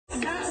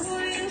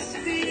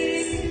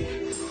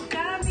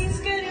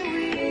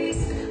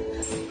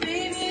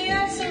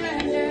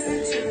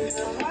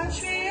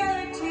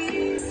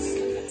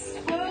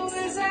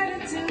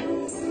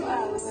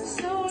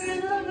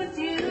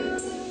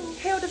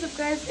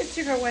It's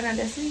your girl, Wena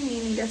Destiny,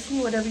 meaning Destiny,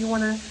 whatever you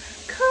want to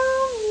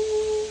call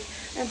me.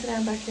 And today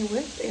I'm back here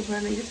with a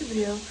brand new YouTube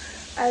video.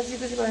 As you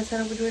can see by the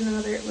title, we're doing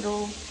another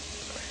little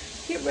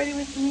get ready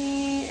with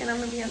me, and I'm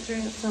going to be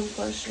answering some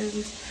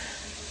questions.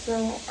 So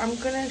I'm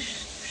going to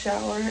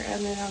shower,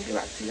 and then I'll get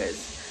back to you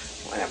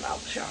guys when I'm out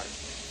the shower.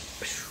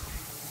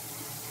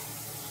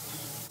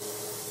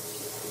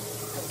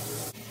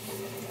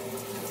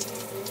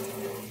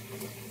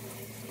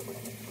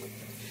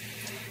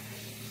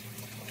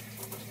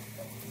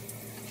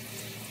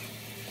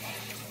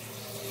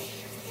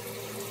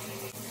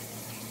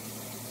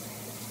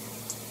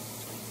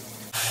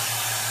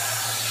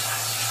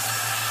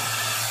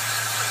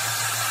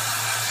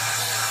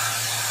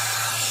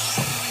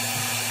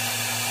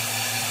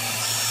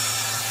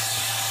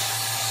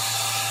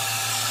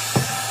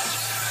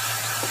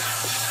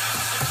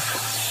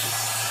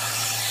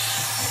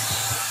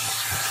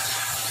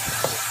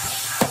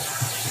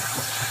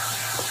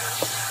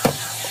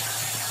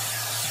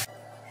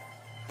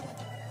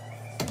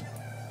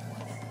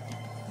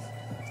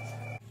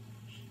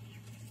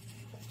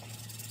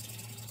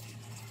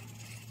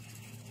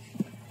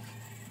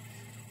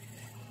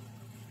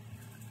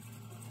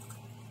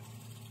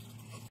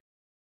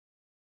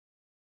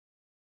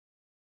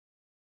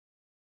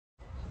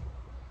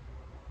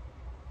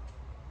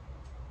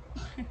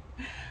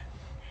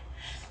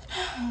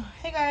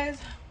 Hey guys,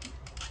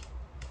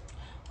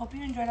 hope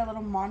you enjoyed that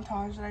little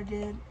montage that I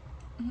did.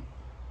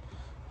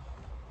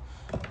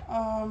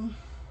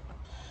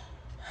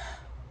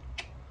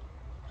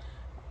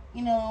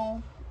 You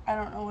know, I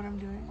don't know what I'm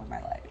doing with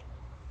my life,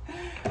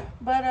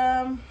 but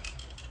I'm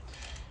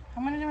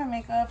gonna do my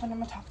makeup and I'm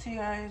gonna talk to you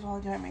guys while I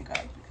do my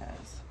makeup,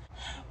 because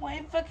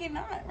why fucking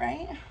not,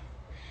 right?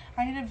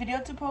 I need a video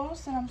to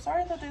post, and I'm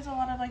sorry that there's a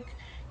lot of like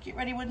get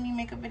ready with me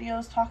makeup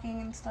videos, talking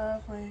and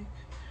stuff. Like,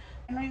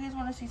 I know you guys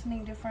want to see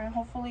something different.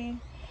 Hopefully,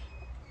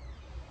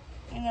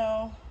 you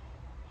know,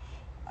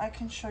 I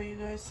can show you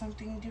guys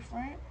something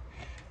different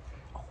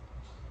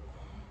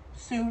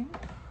soon.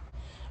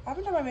 I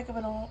haven't done my makeup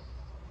in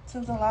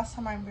since the last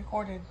time I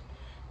recorded.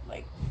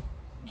 Like,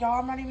 y'all,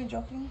 I'm not even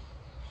joking.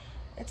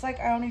 It's like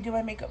I only do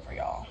my makeup for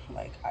y'all.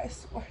 Like, I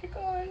swear to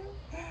God.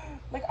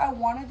 Like, I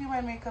want to do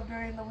my makeup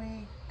during the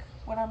week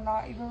when I'm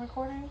not even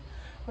recording,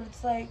 but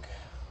it's like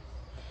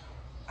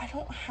I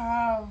don't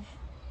have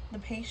the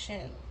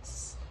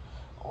patience,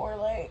 or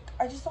like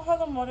I just don't have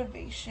the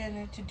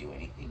motivation to do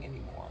anything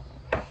anymore.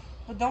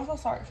 But don't feel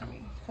sorry for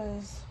me,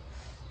 because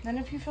then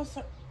if you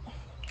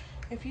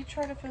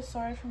try to feel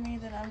sorry for me,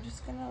 then I'm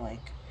just gonna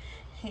like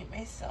hate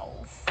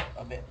myself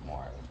a bit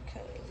more,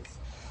 because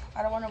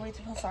I don't want nobody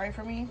to feel sorry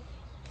for me.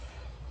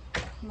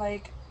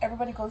 Like,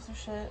 everybody goes through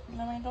shit, you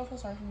know what I mean? Don't feel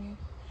sorry for me.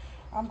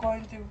 I'm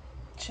going through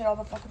shit all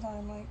the fucking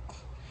time. Like,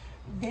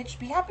 bitch,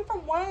 be happy for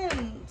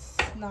once.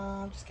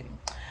 Nah, I'm just kidding.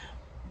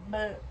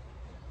 But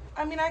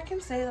I mean, I can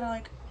say that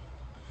like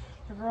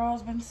the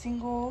girl's been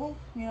single,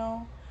 you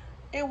know,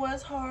 it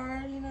was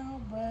hard, you know,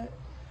 but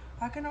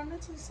I can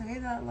honestly say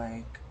that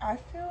like I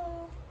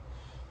feel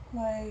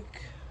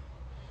like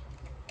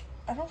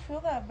I don't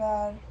feel that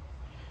bad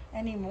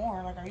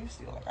anymore like I used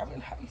to. Like, I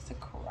used to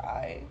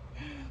cry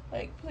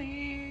like,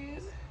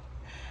 please,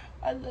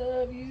 I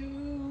love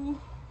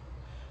you,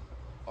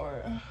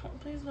 or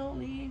please don't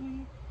leave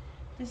me.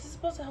 This is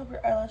supposed to help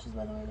your eyelashes,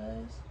 by the way,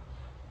 guys.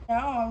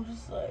 Now I'm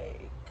just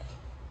like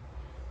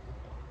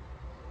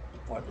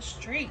for the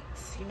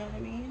streets, you know what I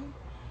mean?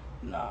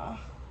 Nah,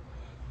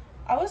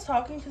 I was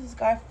talking to this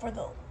guy for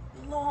the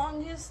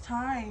longest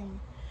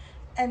time,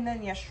 and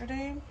then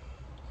yesterday,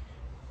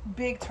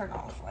 big turn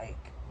off.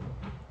 Like,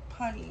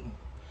 honey,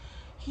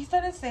 he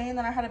started saying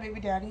that I had a baby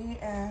daddy,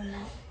 and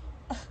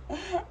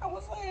I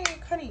was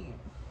like, honey,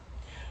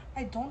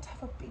 I don't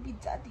have a baby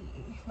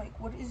daddy. Like,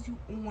 what is you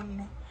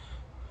on?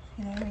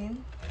 You know what I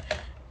mean?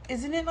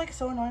 Isn't it like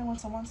so annoying when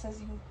someone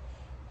says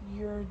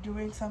you're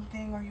doing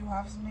something or you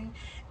have something,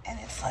 and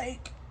it's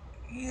like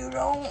you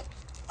don't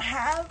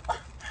have,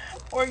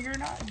 or you're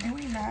not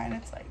doing that, and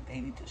it's like they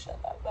need to shut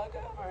that fuck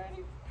up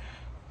already.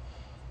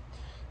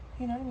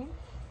 You know what I mean?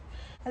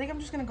 I think I'm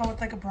just gonna go with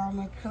like a brown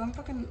look, because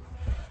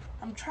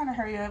I'm trying to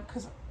hurry up,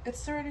 because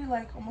it's already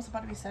like almost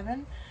about to be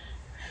 7,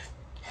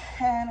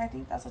 and I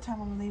think that's the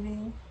time I'm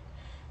leaving.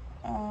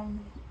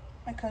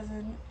 My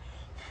cousin,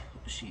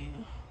 she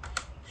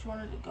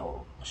wanted to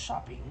go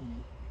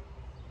shopping,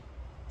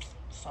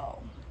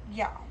 so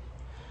yeah.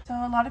 So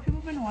a lot of people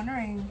have been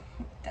wondering,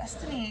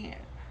 Destiny,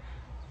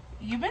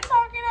 you've been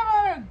talking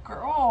about a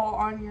girl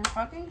on your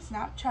fucking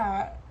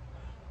Snapchat.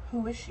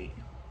 Who is she?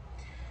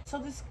 So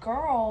this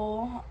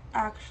girl,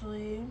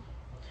 actually,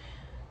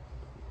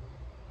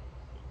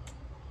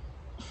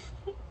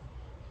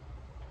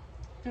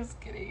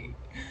 just kidding,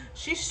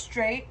 she's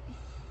straight.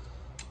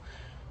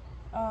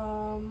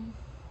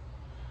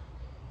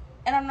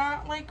 And I'm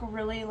not like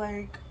really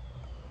like,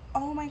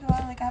 oh my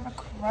god, like I have a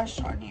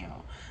crush on you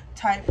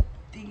type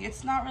thing.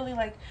 It's not really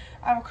like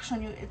I have a crush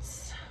on you.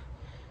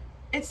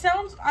 It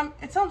sounds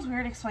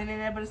weird explaining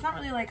it, but it's not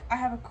really like I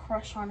have a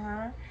crush on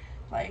her,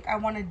 like I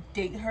want to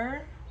date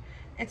her.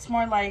 It's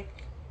more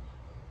like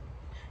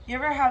You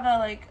ever have that,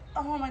 like,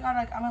 oh my god,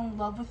 like, I'm in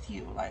love with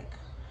you, like,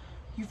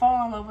 you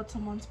fall in love with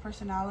someone's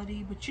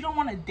personality, but you don't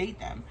want to date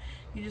them.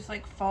 You just,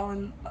 like, fall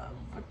in love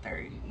with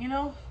their, you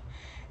know?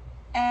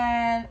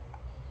 And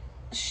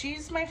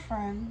she's my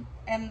friend,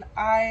 and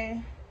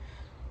I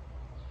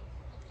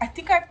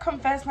think I've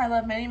confessed my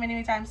love many, many,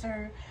 many times to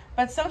her,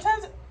 but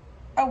sometimes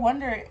I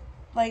wonder,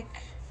 like,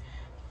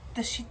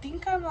 does she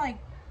think I'm, like,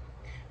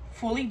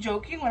 fully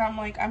joking when I'm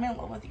like, I'm in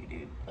love with you,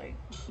 dude? Like,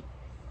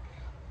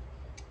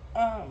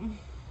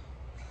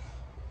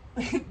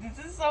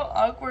 this is so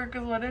awkward,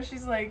 because what if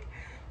she's like,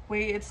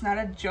 wait, it's not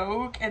a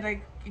joke, and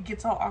like it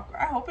gets all awkward.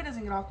 I hope it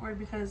doesn't get awkward,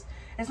 because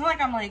it's not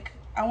like I'm like,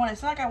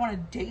 it's not like I want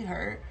to date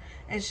her.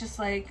 It's just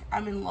like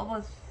I'm in love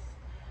with,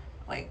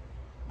 like,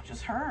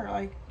 just her.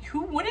 Like,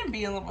 who wouldn't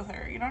be in love with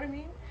her? You know what I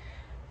mean?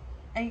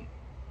 And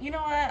you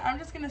know what, I'm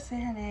just gonna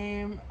say her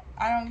name.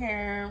 I don't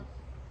care.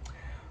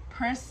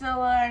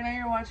 Priscilla, I know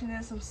you're watching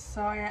this. I'm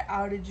sorry I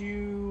outed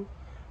you.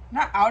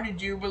 Not outed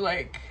you, but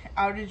like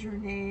outed your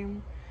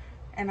name.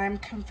 And I'm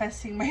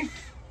confessing my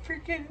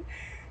freaking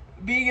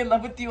being in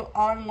love with you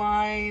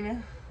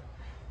online.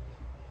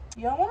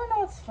 Y'all wanna know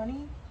what's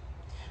funny?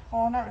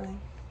 Well, not really.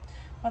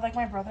 But like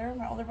my brother,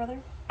 my older brother.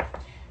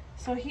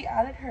 So he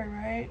added her,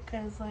 right?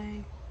 Cause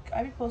like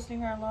I be posting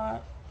her a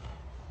lot.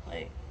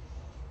 Like,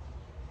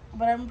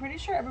 but I'm pretty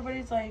sure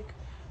everybody's like,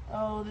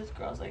 oh, this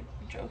girl's like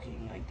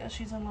joking, like that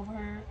she's in love with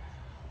her.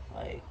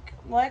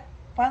 Like,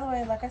 by the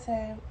way, like I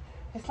said,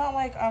 it's not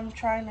like I'm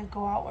trying to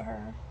go out with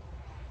her,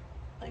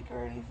 like,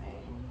 or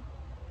anything.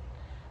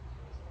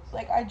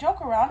 Like, I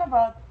joke around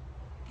about,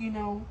 you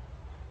know,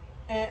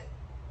 it,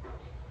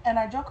 and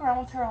I joke around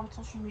with her on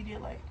social media,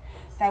 like,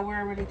 that we're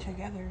already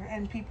together,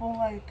 and people,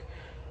 like,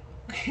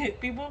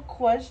 people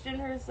question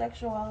her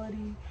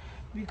sexuality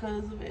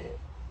because of it,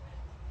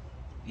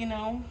 you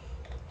know?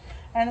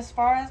 And as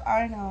far as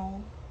I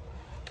know,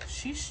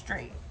 she's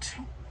straight.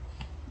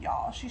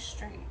 Y'all, she's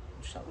straight.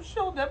 So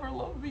she'll never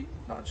love me.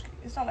 No, I'm just kidding.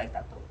 It's not like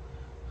that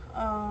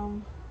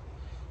though.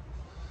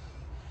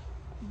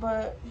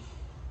 But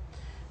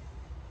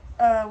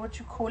what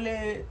you call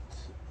it?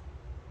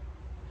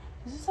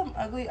 This is some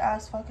ugly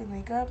ass fucking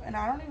makeup, and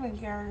I don't even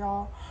care,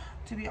 y'all,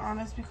 to be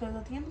honest, because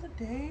at the end of the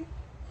day,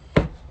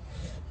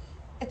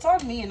 it's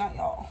on me and not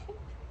y'all.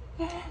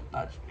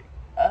 Not true.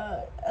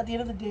 At the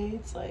end of the day,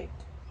 it's like,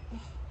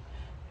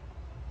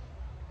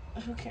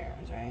 who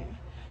cares, right?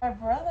 My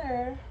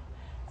brother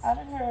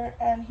added her,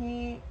 and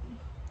he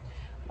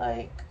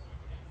like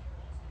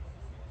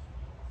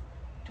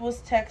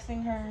was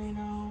texting her, you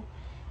know,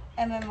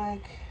 and then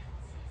like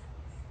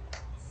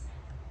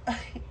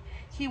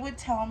he would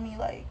tell me,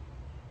 like,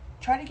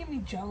 try to get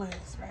me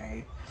jealous,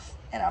 right?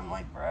 And I'm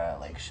like, bruh,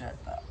 like,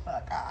 shut the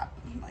fuck up.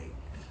 Like,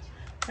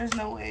 there's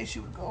no way she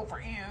would go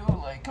for you.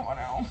 Like, come on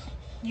now.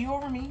 You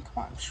over me?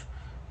 Come on.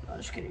 No,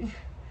 just kidding.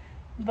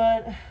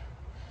 But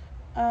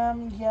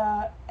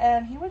yeah,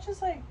 and he would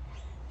just like,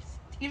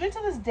 even to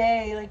this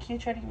day, like, he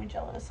tried to get me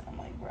jealous, and I'm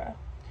like, bruh,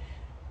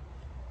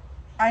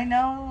 I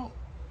know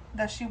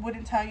that she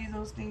wouldn't tell you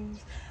those things,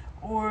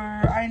 or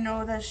I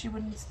know that she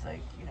wouldn't,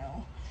 like, you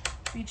know,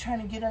 be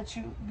trying to get at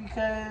you,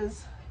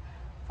 because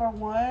for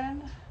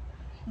one,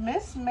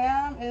 Miss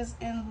Ma'am is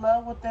in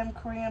love with them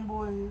Korean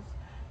boys,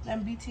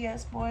 them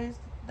BTS boys,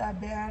 that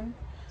band.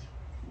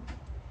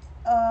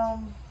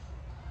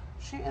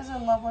 She is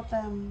in love with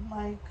them.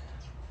 Like,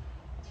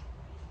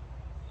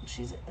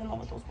 she's in love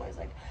with those boys.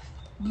 Like,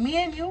 me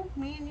and you,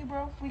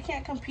 bro, we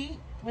can't compete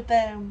with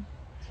them.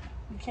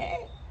 We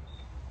can't.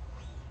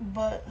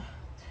 But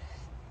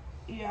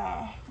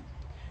yeah,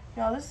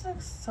 y'all, this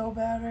looks so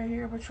bad right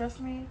here. But trust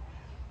me,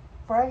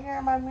 right here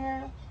in my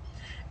mirror,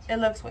 it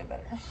looks way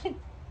better.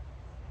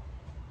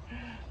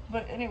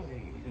 But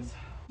anyways,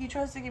 he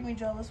tries to get me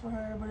jealous for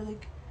her, but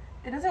like,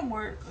 it doesn't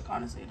work. Like,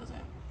 honestly, it doesn't.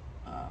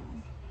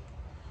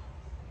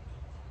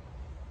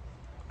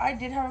 I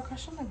did have a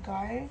crush on the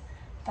guy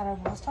that I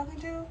was talking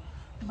to,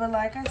 but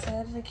like I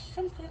said, like, he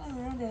completely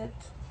ruined it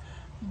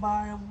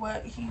by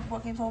what he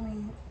fucking told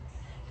me.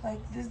 Like,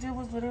 this dude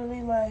was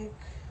literally like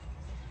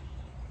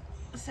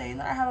saying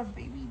that I have a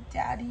baby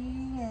daddy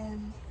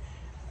and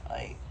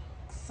like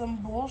some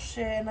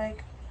bullshit. And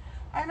like,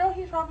 I know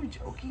he's probably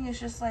joking. It's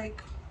just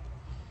like,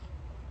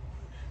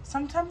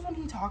 sometimes when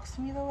he talks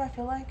to me though, I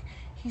feel like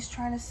he's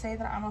trying to say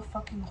that I'm a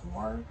fucking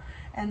whore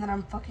and that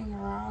I'm fucking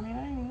around, you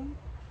know what I mean?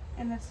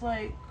 And it's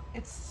like,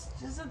 it's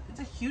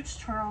a huge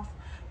turnoff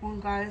when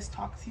guys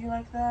talk to you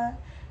like that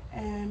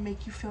and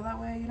make you feel that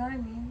way, you know what I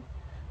mean?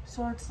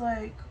 So it's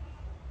like,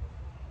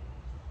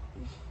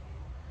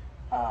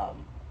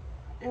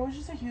 it was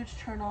just a huge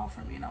turn off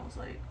for me, and I was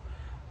like,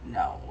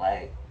 no,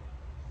 like,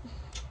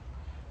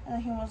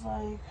 and he was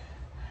like,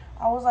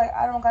 I was like,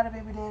 I don't got a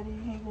baby daddy.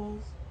 He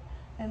goes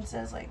and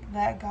says, like,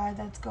 that guy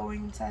that's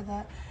going inside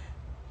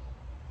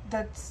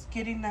that's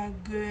getting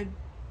that good,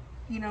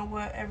 you know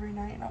what, every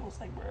night. And I was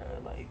like,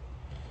 bruh,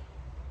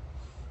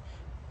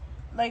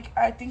 like,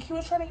 I think he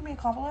was trying to give me a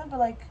compliment, but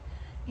like,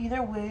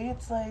 either way,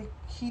 it's like,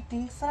 he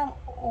thinks that I'm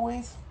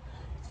always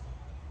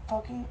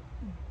fucking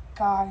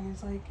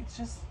guys. Like, it's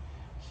just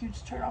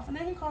huge turn off. And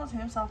then he calls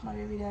himself my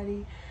baby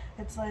daddy.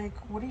 It's like,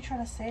 what are you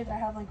trying to say? That I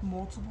have like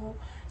multiple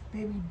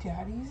baby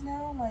daddies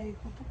now? Like,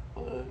 what the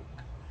fuck?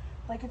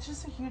 Like, it's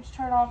just a huge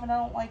turn off, and I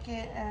don't like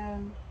it.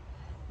 And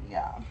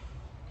yeah.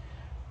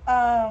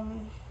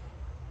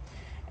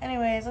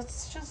 Anyways,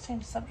 let's just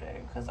change the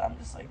subject because I'm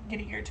just like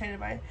getting irritated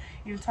by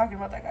even talking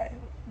about that guy.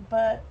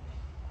 But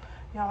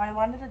yeah, I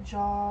landed a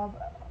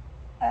job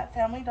at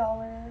Family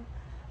Dollar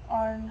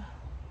on,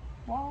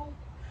 well,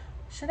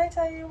 should I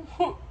tell you?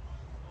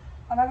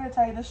 I'm not gonna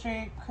tell you the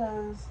street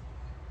because,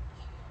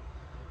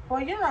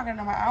 well, you're not gonna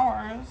know my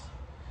hours.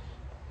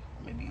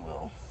 Maybe you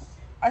will.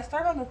 I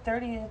start on the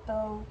 30th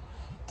though.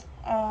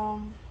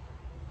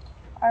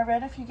 I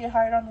read if you get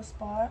hired on the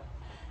spot,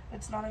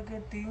 it's not a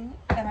good thing,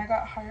 and I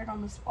got hired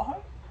on the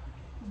spot.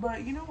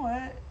 But you know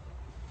what?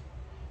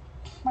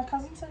 My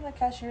cousin said that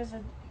cashier is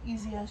an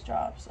easy ass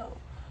job, so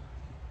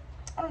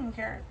I don't even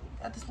care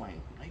at this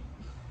point. Like,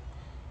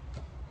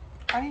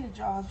 I need a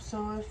job,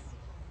 so if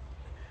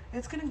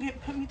it's gonna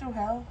put me through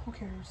hell, who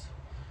cares?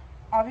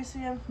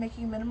 Obviously, I'm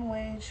making minimum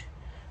wage,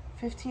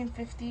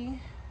 $15.50.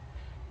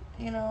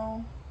 You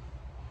know,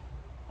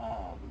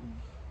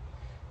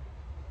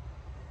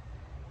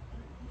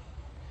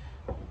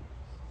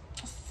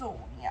 so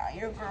yeah,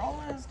 your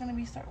girl is gonna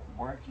be start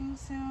working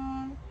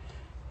soon,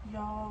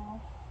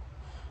 y'all,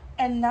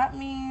 and that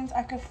means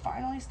I could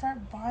finally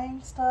start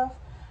buying stuff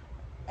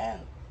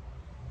and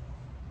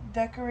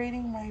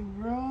decorating my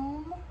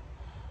room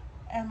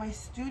and my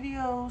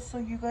studio, so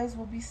you guys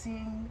will be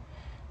seeing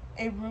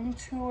a room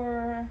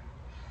tour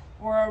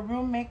or a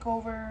room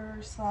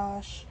makeover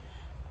slash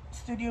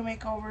studio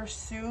makeover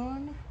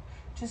soon.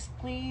 Just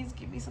please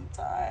give me some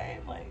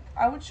time. Like,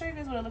 I would show you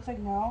guys what it looks like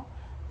now,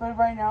 but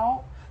right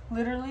now,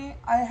 literally,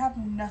 I have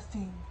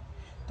nothing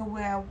the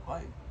way I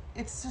like.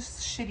 It's just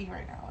shitty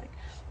right now. Like,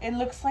 it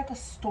looks like a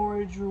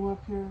storage room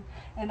up here,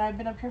 and I've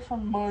been up here for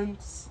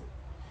months.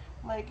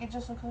 Like, it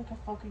just looks like a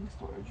fucking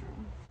storage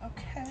room.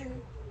 Okay.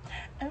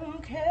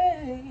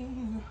 Okay.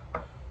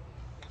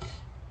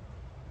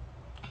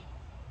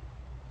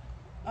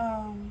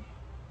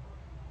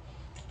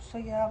 So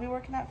yeah, I'll be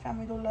working at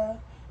Family Dollar.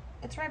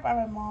 It's right by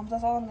my mom's.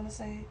 That's all I'm gonna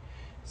say.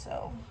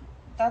 So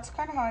that's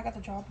kind of how I got the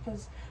job,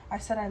 because I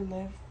said I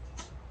live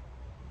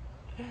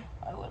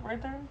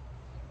right there.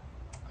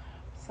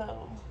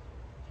 So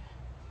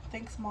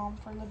thanks, Mom,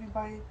 for living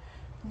by,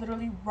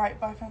 literally right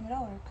by Family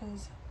Dollar.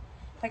 Because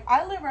like,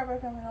 I live right by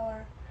Family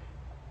Dollar,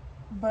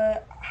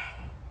 but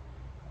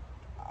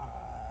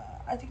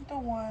I think the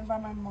one by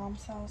my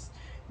mom's house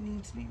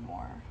needs me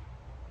more.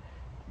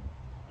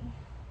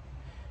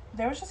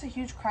 There was just a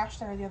huge crash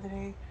there the other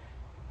day,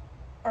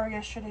 or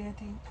yesterday, I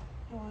think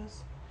it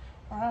was.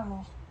 I don't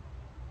know.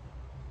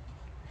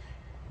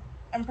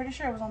 I'm pretty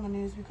sure it was on the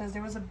news because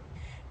there was a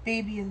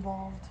baby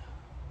involved,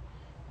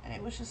 and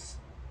it was just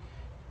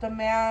the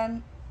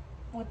man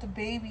with the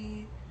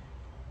baby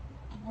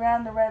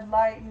ran the red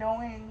light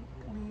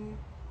knowingly.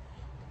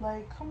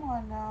 Like, come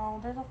on now,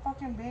 there's a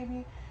fucking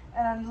baby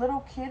and a little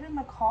kid in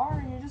the car,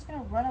 and you're just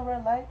gonna run a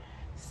red light,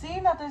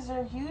 seeing that there's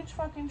a huge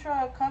fucking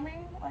truck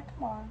coming. Like,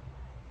 come on.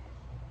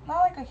 Not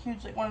like a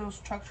huge, like one of those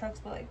trucks,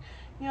 but like,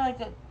 you know,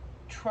 like a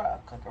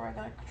truck, like a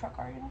regular truck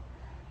car, you know.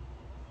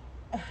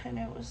 And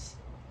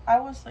I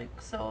was like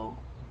so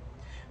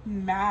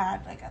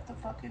mad, like, at the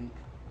fucking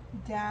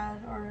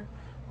dad or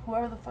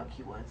whoever the fuck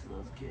he was to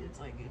those kids.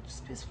 Like, it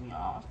just pissed me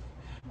off.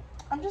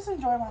 I'm just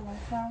enjoying my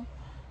life now,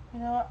 you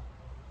know.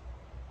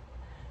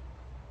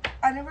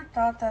 I never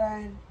thought that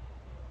I'd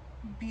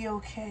be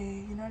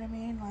okay, you know what I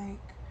mean?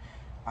 Like,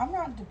 I'm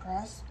not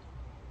depressed,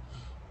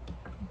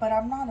 but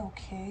I'm not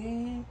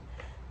okay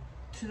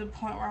to the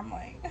point where I'm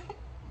like,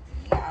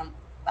 yeah, I'm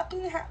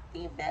fucking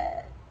happy,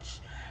 bitch.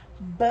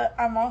 But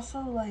I'm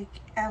also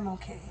like, I'm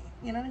okay.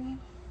 You know what I mean?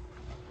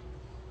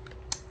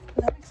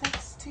 Does that make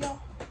sense to y'all?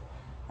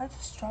 I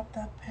just dropped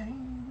that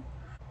pen.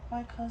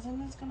 My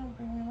cousin is gonna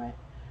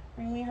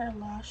bring me her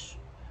lash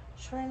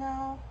right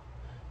now,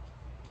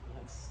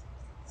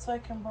 so I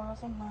can borrow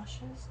some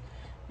lashes,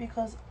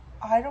 because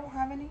I don't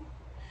have any.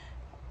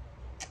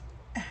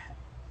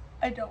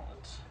 I don't.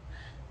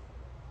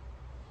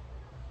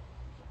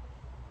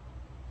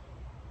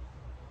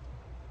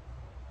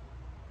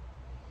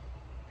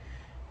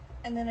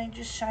 And then I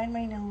just shine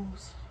my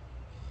nose.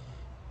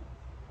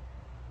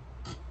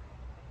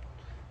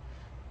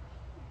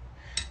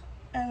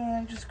 And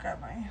then I just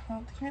grab my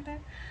little thing right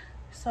there.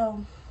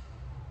 So,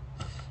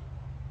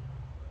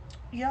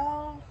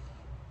 y'all,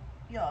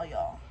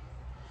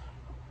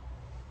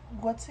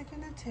 what's it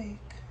gonna take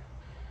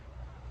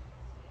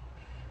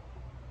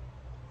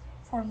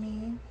for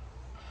me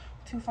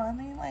to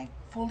finally, like,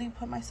 fully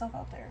put myself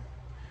out there?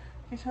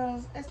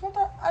 Because it's not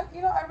that, I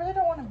really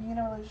don't want to be in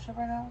a relationship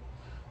right now.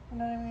 You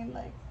know what I mean?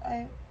 Like,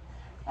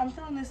 I'm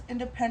feeling this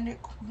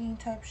independent queen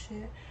type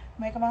shit,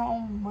 making my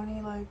own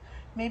money. Like,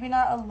 maybe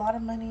not a lot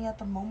of money at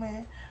the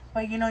moment,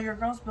 but you know, your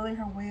girl's building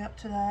her way up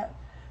to that.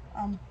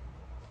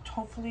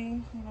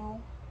 Hopefully, you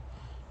know,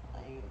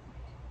 like,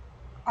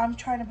 I'm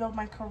trying to build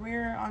my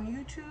career on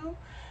YouTube.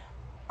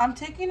 I'm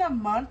taking a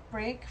month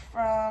break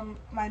from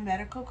my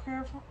medical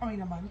career.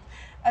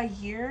 A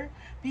year,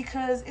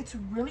 because it's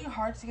really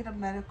hard to get a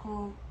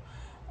medical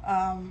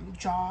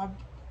job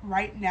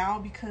right now,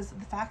 because of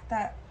the fact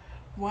that,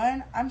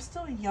 one, I'm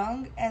still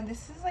young and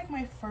this is like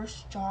my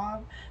first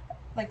job.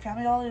 Like,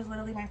 Family Dollar is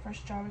literally my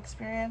first job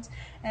experience,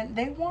 and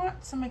they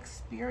want some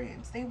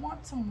experience. They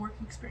want some work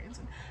experience,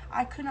 and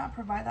I could not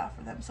provide that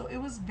for them. So it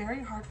was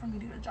very hard for me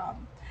to get a job.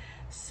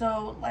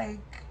 So,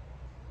 like,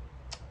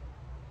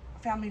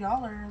 Family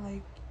Dollar,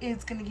 like,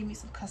 is gonna give me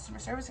some customer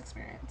service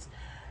experience,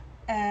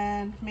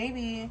 and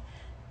maybe,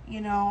 you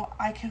know,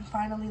 I can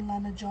finally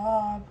land a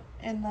job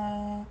in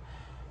the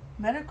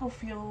medical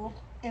field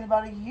in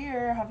about a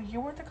year, have a year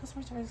worth of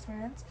customer service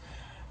experience,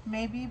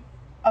 maybe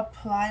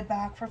apply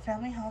back for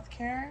family health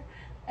care,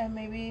 and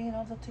maybe, you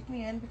know, they'll take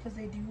me in, because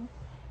they do,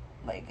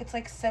 like, it's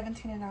like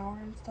 17 an hour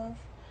and stuff,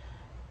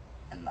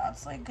 and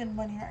that's like good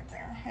money right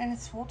there, and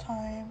it's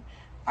full-time.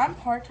 I'm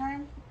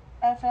part-time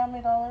at Family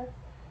Dollar,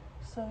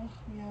 so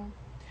yeah.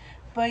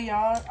 But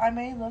y'all, I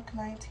may look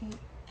 19,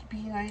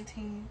 be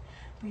 19,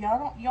 but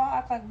y'all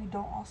act like we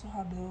don't also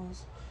have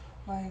bills.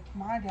 Like,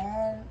 my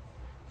dad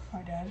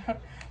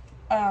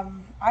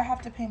I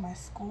have to pay my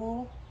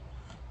school,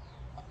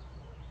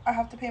 I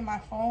have to pay my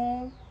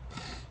phone,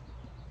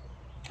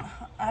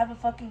 I have a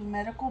fucking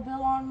medical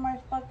bill on my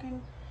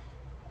fucking,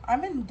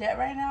 I'm in debt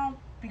right now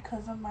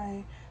because of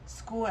my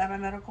school and my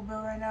medical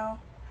bill right now,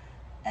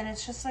 and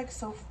it's just like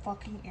so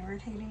fucking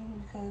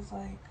irritating, because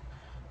like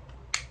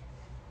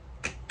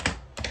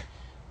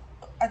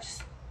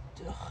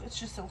it's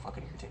just so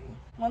fucking irritating.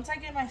 Once I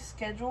get my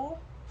schedule,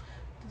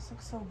 this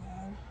looks so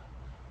bad.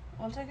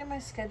 Once I get my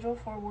schedule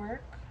for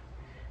work,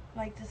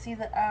 like to see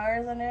the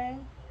hours and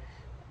everything,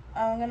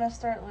 I'm gonna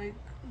start like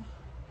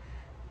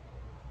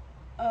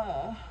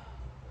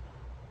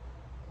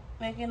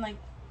making like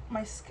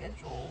my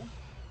schedule.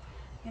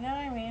 You know what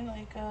I mean?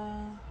 Like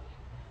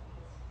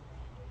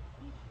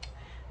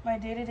my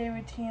day-to-day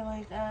routine,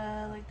 like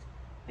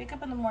wake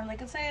up in the morning.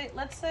 Like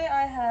let's say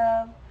I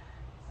have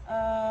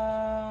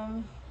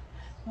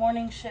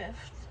morning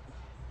shift.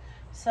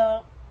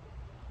 So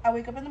I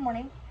wake up in the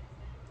morning,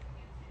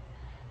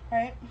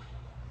 right?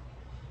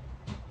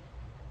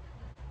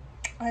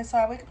 Okay, so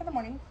I wake up in the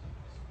morning,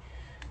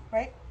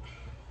 right?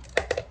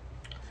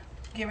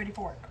 Get ready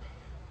for work.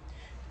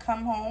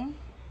 Come home,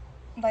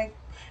 like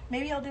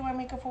maybe I'll do my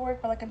makeup for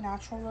work, but like a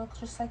natural look,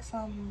 just like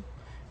some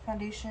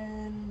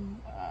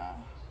foundation,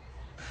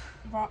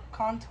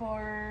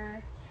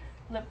 contour,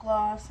 lip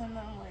gloss, and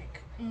then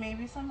like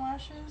maybe some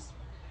lashes,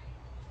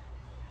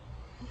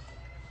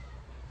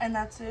 and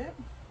that's it.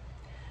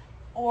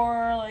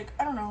 Or like,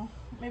 I don't know,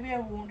 maybe I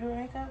won't do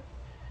makeup,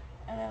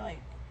 and then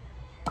like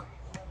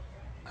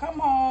come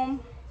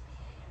home,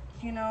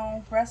 you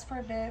know, rest for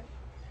a bit,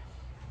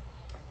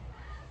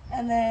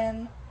 and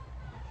then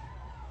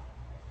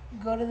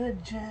go to the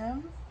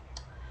gym,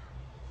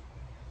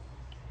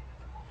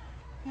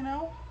 you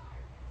know.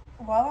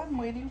 While I'm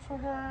waiting for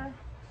her,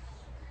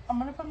 I'm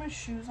gonna put my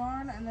shoes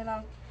on, and then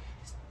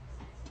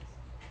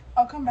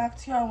I'll come back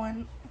to you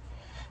when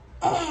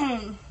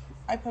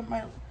I think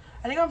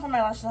I'm gonna put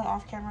my lashes on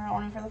off camera,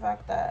 only for the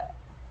fact that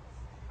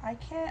I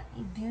can't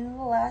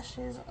do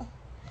lashes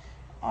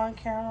on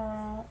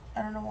camera.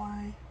 I don't know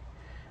why.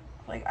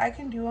 Like, I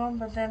can do them,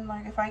 but then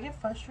like if I get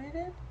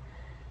frustrated,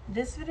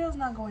 this video is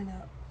not going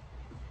up.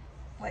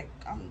 Like,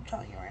 I'm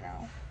telling you right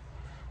now.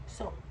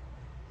 So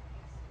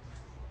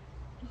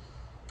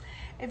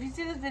if you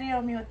see this video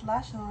of me with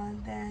lashes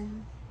on,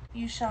 then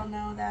you shall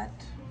know that,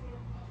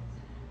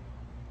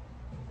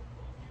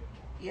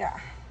 yeah.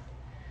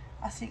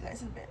 I'll see you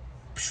guys in a bit.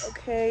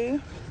 Okay.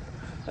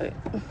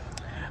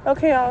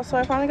 Okay, y'all, so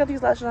I finally got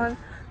these lashes on.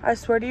 I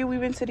swear to you, we've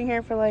been sitting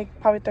here for like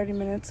probably 30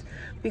 minutes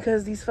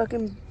because these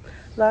fucking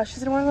lashes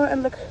didn't want to go.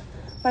 And look,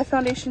 my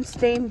foundation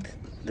stained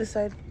this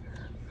side.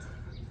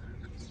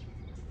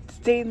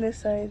 Stained this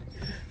side.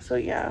 So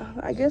yeah,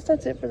 I guess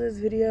that's it for this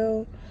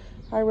video.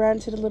 I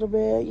ranted a little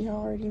bit, you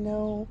already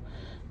know.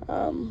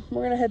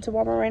 We're gonna head to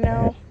Walmart right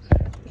now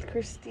with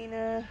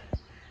Christina.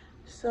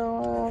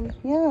 So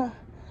yeah,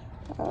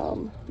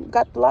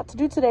 got a lot to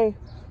do today.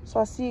 So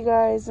I'll see you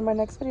guys in my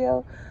next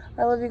video.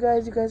 I love you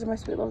guys. You guys are my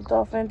sweet little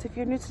dolphins. If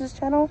you're new to this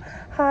channel,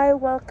 hi,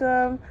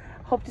 welcome.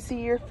 Hope to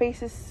see your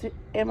faces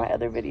in my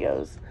other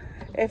videos.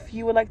 If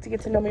you would like to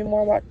get to know me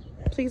more,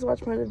 please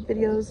watch my other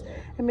videos,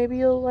 and maybe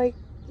you'll like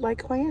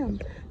who I am.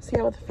 So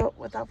yeah,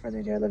 without further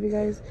ado, I love you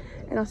guys,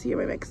 and I'll see you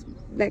in my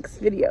next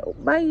video.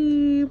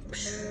 Bye.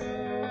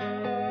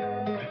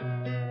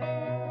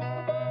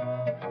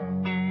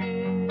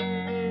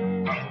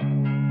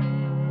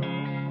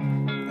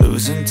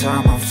 Losing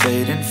time, I'm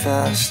fading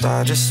fast.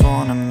 I just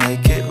wanna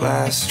make it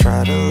last.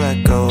 Try to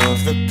let go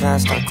of the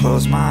past. I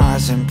close my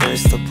eyes,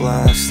 embrace the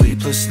blast.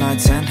 Sleepless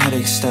nights and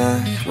headaches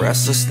stack.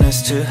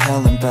 Restlessness to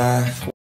hell and back.